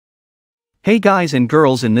Hey guys and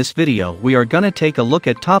girls, in this video we are gonna take a look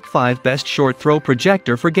at top 5 best short throw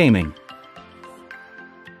projector for gaming.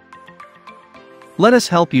 Let us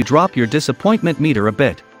help you drop your disappointment meter a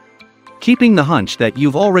bit. Keeping the hunch that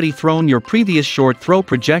you've already thrown your previous short throw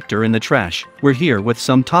projector in the trash, we're here with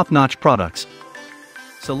some top-notch products.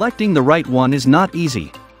 Selecting the right one is not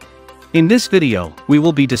easy. In this video, we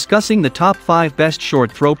will be discussing the top 5 best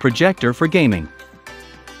short throw projector for gaming.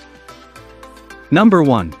 Number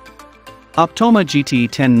 1. Optoma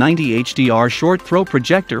GT1090 HDR Short Throw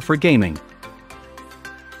Projector for Gaming.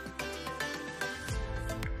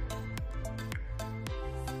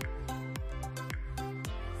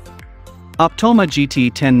 Optoma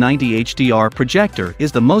GT1090 HDR projector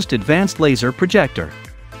is the most advanced laser projector.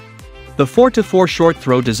 The 4x4 short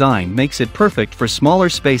throw design makes it perfect for smaller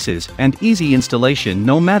spaces and easy installation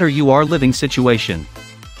no matter your living situation.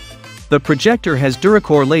 The projector has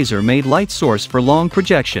Duracore laser-made light source for long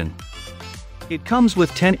projection. It comes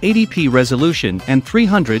with 1080p resolution and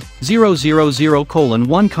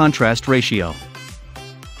 300:000:1 contrast ratio.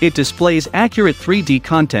 It displays accurate 3D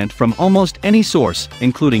content from almost any source,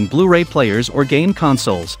 including Blu-ray players or game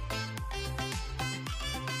consoles.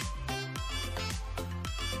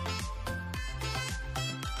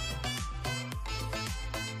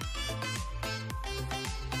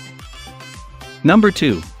 Number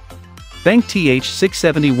 2. Benq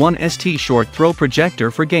TH671 ST Short Throw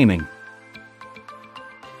Projector for Gaming.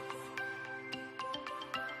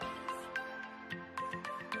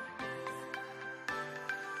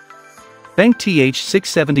 Benq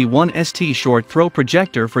TH671 ST Short Throw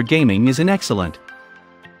Projector for Gaming is an excellent.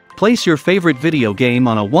 Place your favorite video game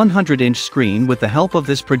on a 100-inch screen with the help of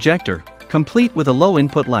this projector, complete with a low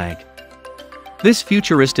input lag. This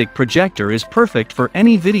futuristic projector is perfect for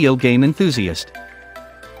any video game enthusiast.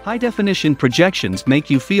 High-definition projections make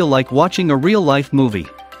you feel like watching a real-life movie.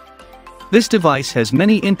 This device has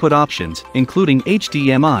many input options, including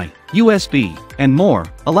HDMI, USB, and more,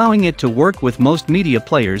 allowing it to work with most media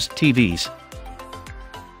players' TVs.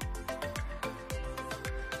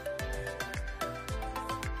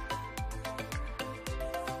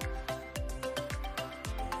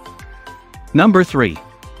 Number 3.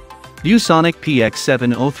 ViewSonic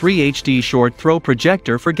PX703 HD Short Throw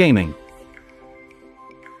Projector for Gaming.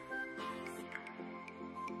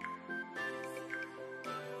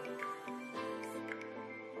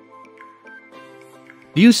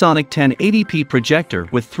 ViewSonic 1080p projector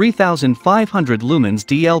with 3500 lumens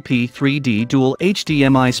DLP 3D Dual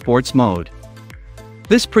HDMI Sports Mode.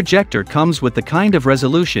 This projector comes with the kind of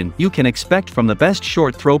resolution you can expect from the best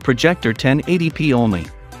short throw projector 1080p only.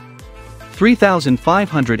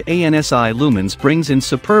 3500 ANSI lumens brings in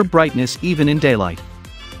superb brightness even in daylight.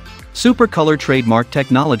 Super Color trademark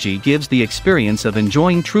technology gives the experience of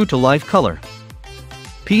enjoying true-to-life color.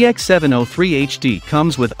 PX703 HD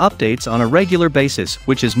comes with updates on a regular basis,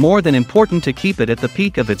 which is more than important to keep it at the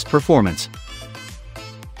peak of its performance.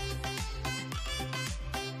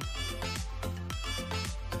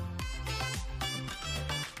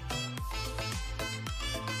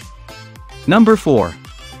 Number 4.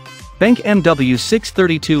 Benq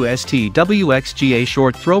MW632 ST WXGA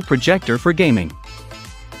Short Throw Projector for Gaming.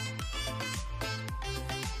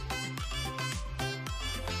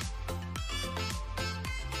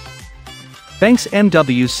 Benq's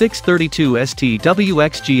MW632 ST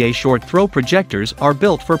WXGA short throw projectors are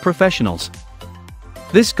built for professionals.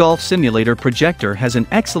 This golf simulator projector has an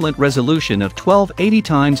excellent resolution of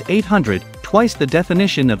 1280x800, twice the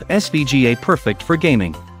definition of SVGA, perfect for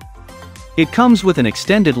gaming. It comes with an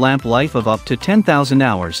extended lamp life of up to 10,000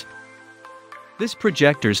 hours. This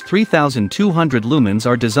projector's 3200 lumens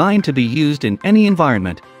are designed to be used in any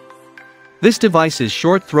environment. This device's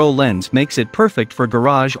short throw lens makes it perfect for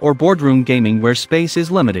garage or boardroom gaming where space is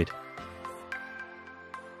limited.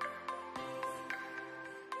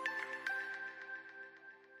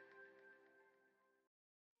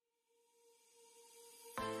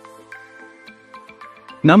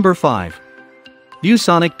 Number 5.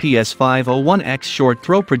 ViewSonic PS501X Short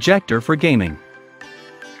Throw Projector for Gaming.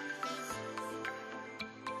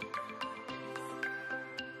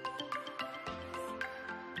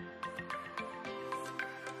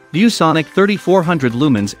 ViewSonic 3400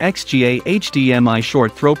 lumens XGA HDMI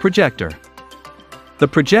Short Throw Projector. The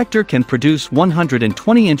projector can produce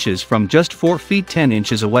 120 inches from just 4 feet 10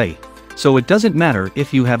 inches away, so it doesn't matter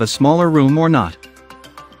if you have a smaller room or not.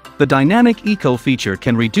 The dynamic eco feature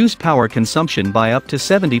can reduce power consumption by up to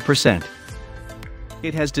 70%.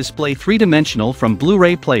 It has display 3-dimensional from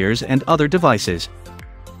Blu-ray players and other devices.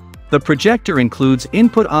 The projector includes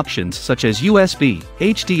input options such as USB,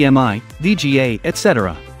 HDMI, VGA,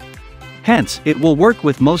 etc. Hence, it will work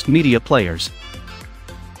with most media players.